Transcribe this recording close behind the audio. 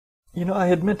You know, I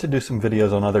had meant to do some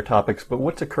videos on other topics, but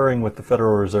what's occurring with the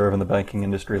Federal Reserve and the banking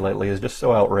industry lately is just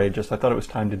so outrageous. I thought it was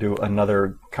time to do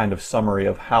another kind of summary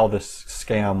of how this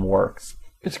scam works.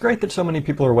 It's great that so many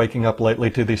people are waking up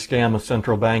lately to the scam of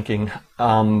central banking,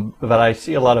 but I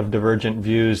see a lot of divergent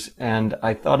views, and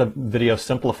I thought a video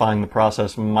simplifying the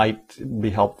process might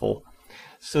be helpful.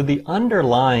 So the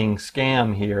underlying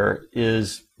scam here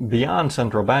is beyond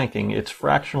central banking. It's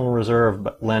fractional reserve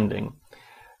lending.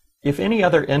 If any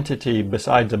other entity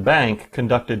besides a bank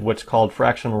conducted what's called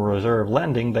fractional reserve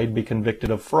lending, they'd be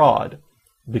convicted of fraud,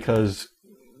 because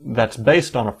that's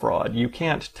based on a fraud. You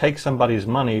can't take somebody's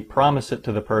money, promise it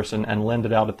to the person, and lend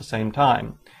it out at the same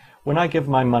time. When I give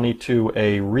my money to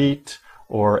a REIT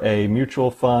or a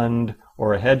mutual fund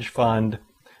or a hedge fund,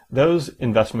 those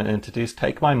investment entities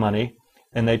take my money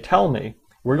and they tell me,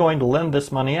 we're going to lend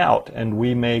this money out, and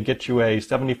we may get you a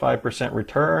 75%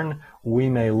 return, we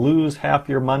may lose half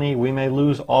your money, we may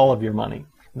lose all of your money.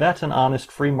 That's an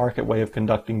honest free market way of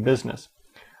conducting business.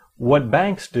 What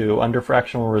banks do under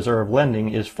fractional reserve lending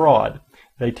is fraud.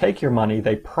 They take your money,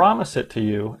 they promise it to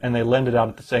you, and they lend it out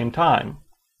at the same time.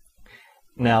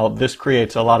 Now, this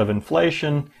creates a lot of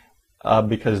inflation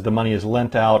because the money is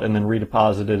lent out and then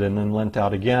redeposited and then lent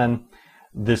out again.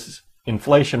 This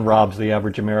inflation robs the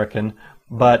average American,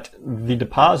 but the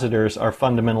depositors are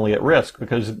fundamentally at risk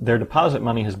because their deposit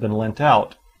money has been lent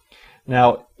out.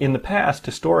 Now, in the past,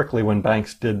 historically, when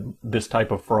banks did this type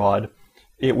of fraud,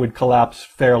 it would collapse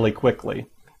fairly quickly.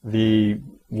 The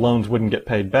loans wouldn't get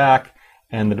paid back,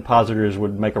 and the depositors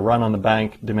would make a run on the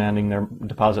bank demanding their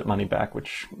deposit money back,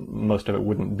 which most of it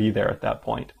wouldn't be there at that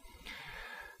point.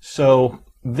 So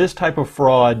this type of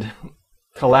fraud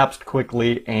collapsed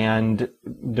quickly, and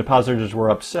depositors were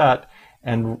upset.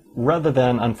 And rather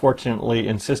than, unfortunately,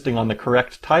 insisting on the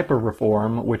correct type of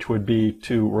reform, which would be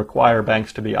to require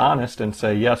banks to be honest and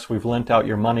say, yes, we've lent out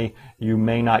your money, you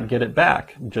may not get it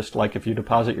back, just like if you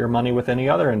deposit your money with any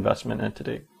other investment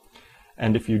entity.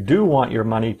 And if you do want your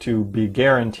money to be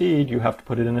guaranteed, you have to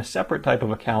put it in a separate type of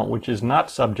account, which is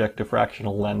not subject to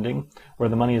fractional lending, where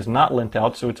the money is not lent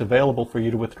out, so it's available for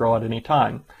you to withdraw at any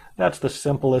time. That's the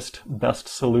simplest, best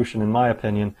solution, in my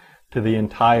opinion, to the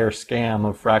entire scam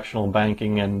of fractional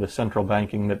banking and the central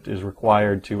banking that is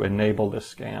required to enable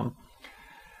this scam.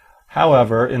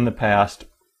 However, in the past,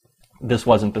 this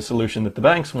wasn't the solution that the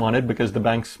banks wanted, because the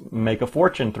banks make a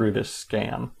fortune through this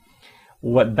scam.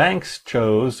 What banks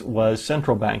chose was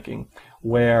central banking,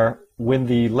 where when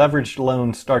the leveraged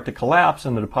loans start to collapse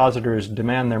and the depositors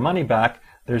demand their money back,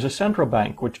 there's a central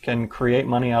bank which can create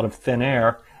money out of thin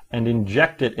air and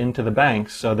inject it into the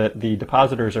banks so that the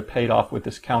depositors are paid off with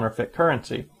this counterfeit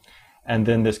currency. And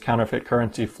then this counterfeit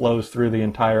currency flows through the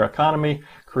entire economy,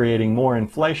 creating more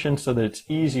inflation so that it's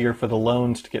easier for the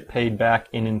loans to get paid back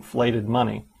in inflated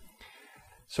money.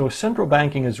 So central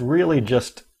banking is really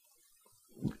just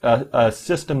a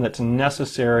system that's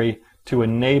necessary to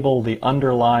enable the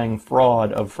underlying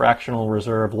fraud of fractional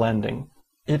reserve lending.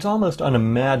 It's almost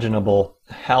unimaginable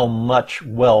how much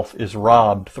wealth is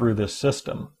robbed through this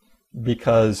system,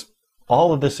 because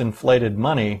all of this inflated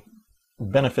money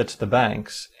benefits the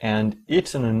banks, and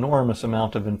it's an enormous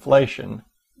amount of inflation,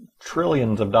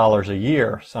 trillions of dollars a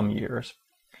year some years.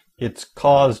 It's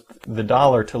caused the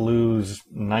dollar to lose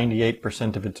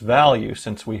 98% of its value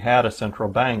since we had a central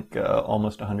bank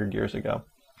almost 100 years ago.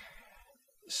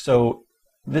 So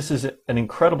this is an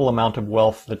incredible amount of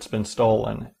wealth that's been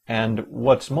stolen, and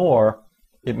what's more,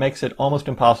 it makes it almost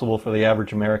impossible for the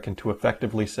average American to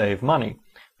effectively save money,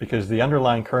 because the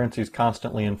underlying currency is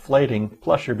constantly inflating,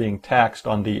 plus you're being taxed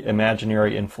on the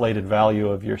imaginary inflated value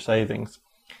of your savings.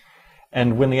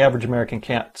 And when the average American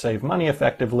can't save money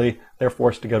effectively, they're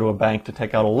forced to go to a bank to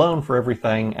take out a loan for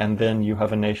everything, and then you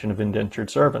have a nation of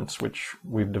indentured servants, which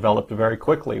we've developed very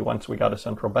quickly once we got a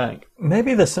central bank.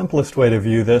 Maybe the simplest way to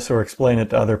view this, or explain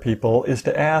it to other people, is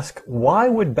to ask, why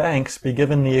would banks be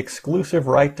given the exclusive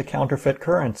right to counterfeit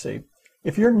currency?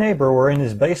 If your neighbor were in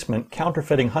his basement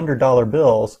counterfeiting $100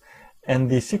 bills, and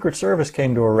the Secret Service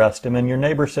came to arrest him, and your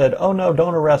neighbor said, oh no,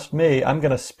 don't arrest me, I'm going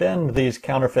to spend these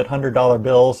counterfeit $100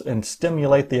 bills and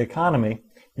stimulate the economy,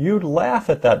 you'd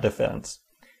laugh at that defense.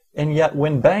 And yet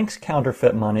when banks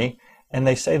counterfeit money, and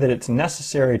they say that it's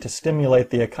necessary to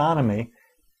stimulate the economy,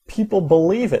 people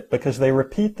believe it because they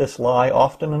repeat this lie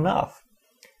often enough.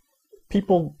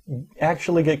 People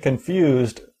actually get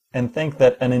confused and think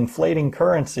that an inflating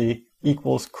currency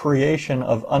equals creation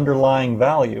of underlying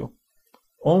value.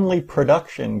 Only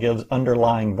production gives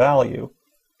underlying value.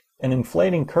 An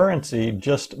inflating currency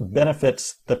just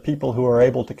benefits the people who are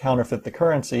able to counterfeit the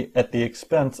currency at the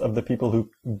expense of the people who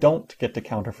don't get to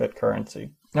counterfeit currency.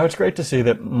 Now, it's great to see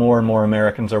that more and more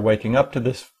Americans are waking up to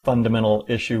this fundamental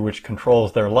issue which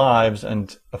controls their lives,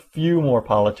 and a few more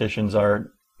politicians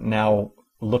are now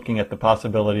looking at the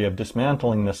possibility of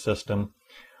dismantling this system.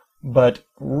 But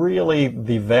really,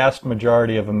 the vast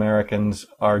majority of Americans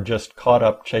are just caught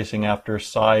up chasing after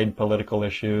side political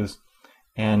issues,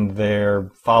 and they're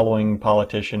following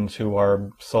politicians who are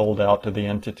sold out to the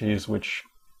entities which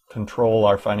control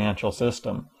our financial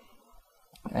system.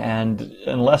 And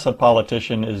unless a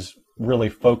politician is really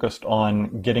focused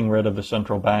on getting rid of the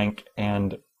central bank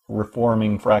and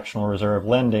reforming fractional reserve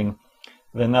lending,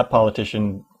 then that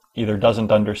politician either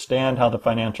doesn't understand how the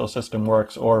financial system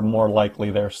works, or more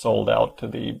likely they're sold out to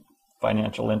the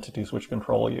financial entities which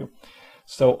control you.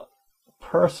 So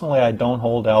personally, I don't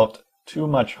hold out too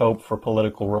much hope for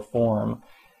political reform.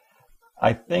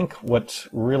 I think what's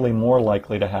really more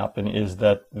likely to happen is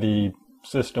that the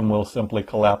system will simply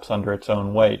collapse under its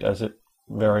own weight, as it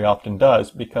very often does,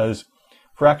 because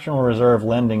fractional reserve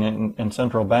lending and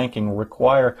central banking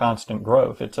require constant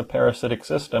growth. It's a parasitic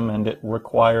system, and it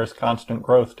requires constant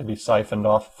growth to be siphoned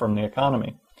off from the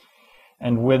economy.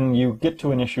 And when you get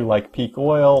to an issue like peak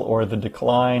oil or the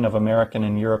decline of American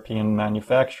and European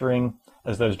manufacturing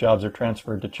as those jobs are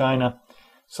transferred to China,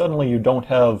 suddenly you don't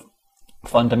have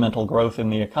fundamental growth in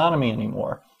the economy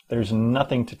anymore. There's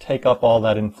nothing to take up all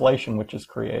that inflation which is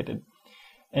created.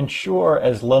 And sure,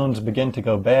 as loans begin to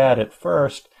go bad at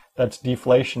first, that's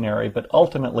deflationary, but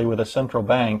ultimately with a central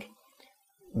bank,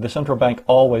 the central bank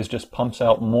always just pumps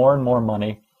out more and more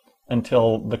money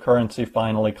until the currency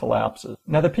finally collapses.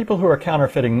 Now, the people who are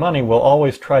counterfeiting money will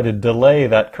always try to delay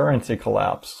that currency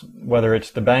collapse, whether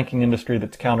it's the banking industry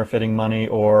that's counterfeiting money,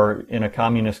 or in a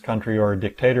communist country or a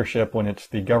dictatorship when it's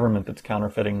the government that's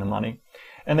counterfeiting the money.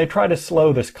 And they try to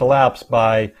slow this collapse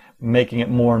by making it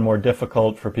more and more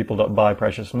difficult for people to buy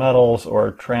precious metals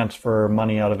or transfer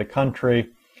money out of the country.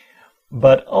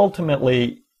 But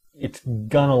ultimately, it's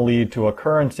gonna lead to a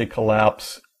currency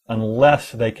collapse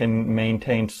unless they can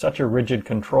maintain such a rigid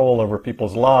control over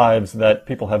people's lives that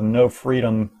people have no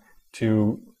freedom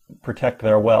to protect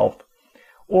their wealth.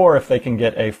 Or if they can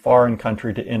get a foreign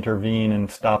country to intervene and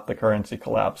stop the currency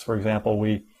collapse. For example,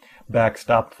 we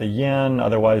backstopped the yen,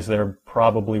 otherwise there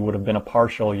probably would have been a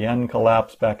partial yen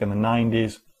collapse back in the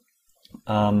 90s.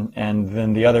 And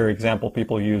then the other example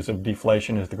people use of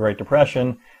deflation is the Great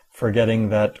Depression, forgetting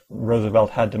that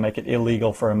Roosevelt had to make it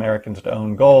illegal for Americans to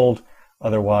own gold.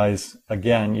 Otherwise,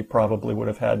 again, you probably would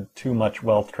have had too much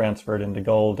wealth transferred into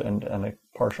gold and a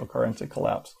partial currency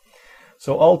collapse.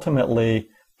 So ultimately,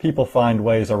 people find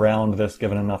ways around this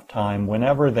given enough time.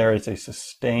 Whenever there is a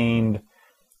sustained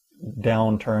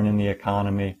downturn in the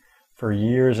economy for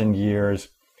years and years,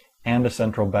 and a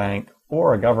central bank,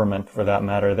 or a government for that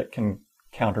matter, that can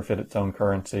counterfeit its own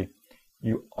currency,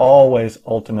 you always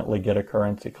ultimately get a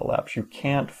currency collapse. You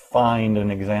can't find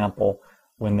an example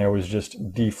when there was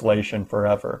just deflation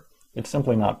forever. It's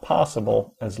simply not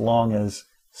possible as long as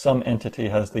some entity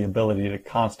has the ability to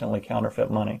constantly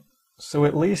counterfeit money. So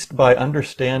at least by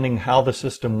understanding how the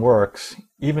system works,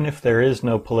 even if there is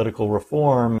no political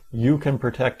reform, you can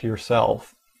protect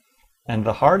yourself. And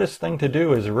the hardest thing to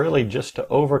do is really just to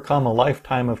overcome a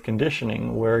lifetime of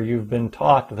conditioning where you've been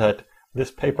taught that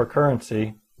this paper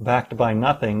currency, backed by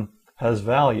nothing, has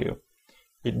value.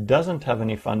 It doesn't have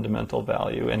any fundamental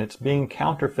value, and it's being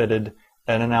counterfeited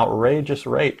at an outrageous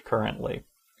rate currently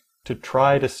to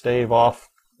try to stave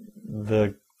off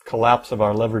the collapse of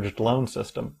our leveraged loan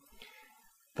system.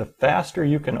 The faster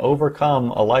you can overcome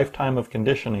a lifetime of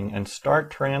conditioning and start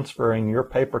transferring your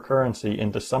paper currency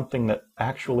into something that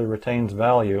actually retains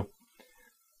value,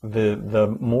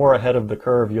 the more ahead of the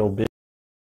curve you'll be.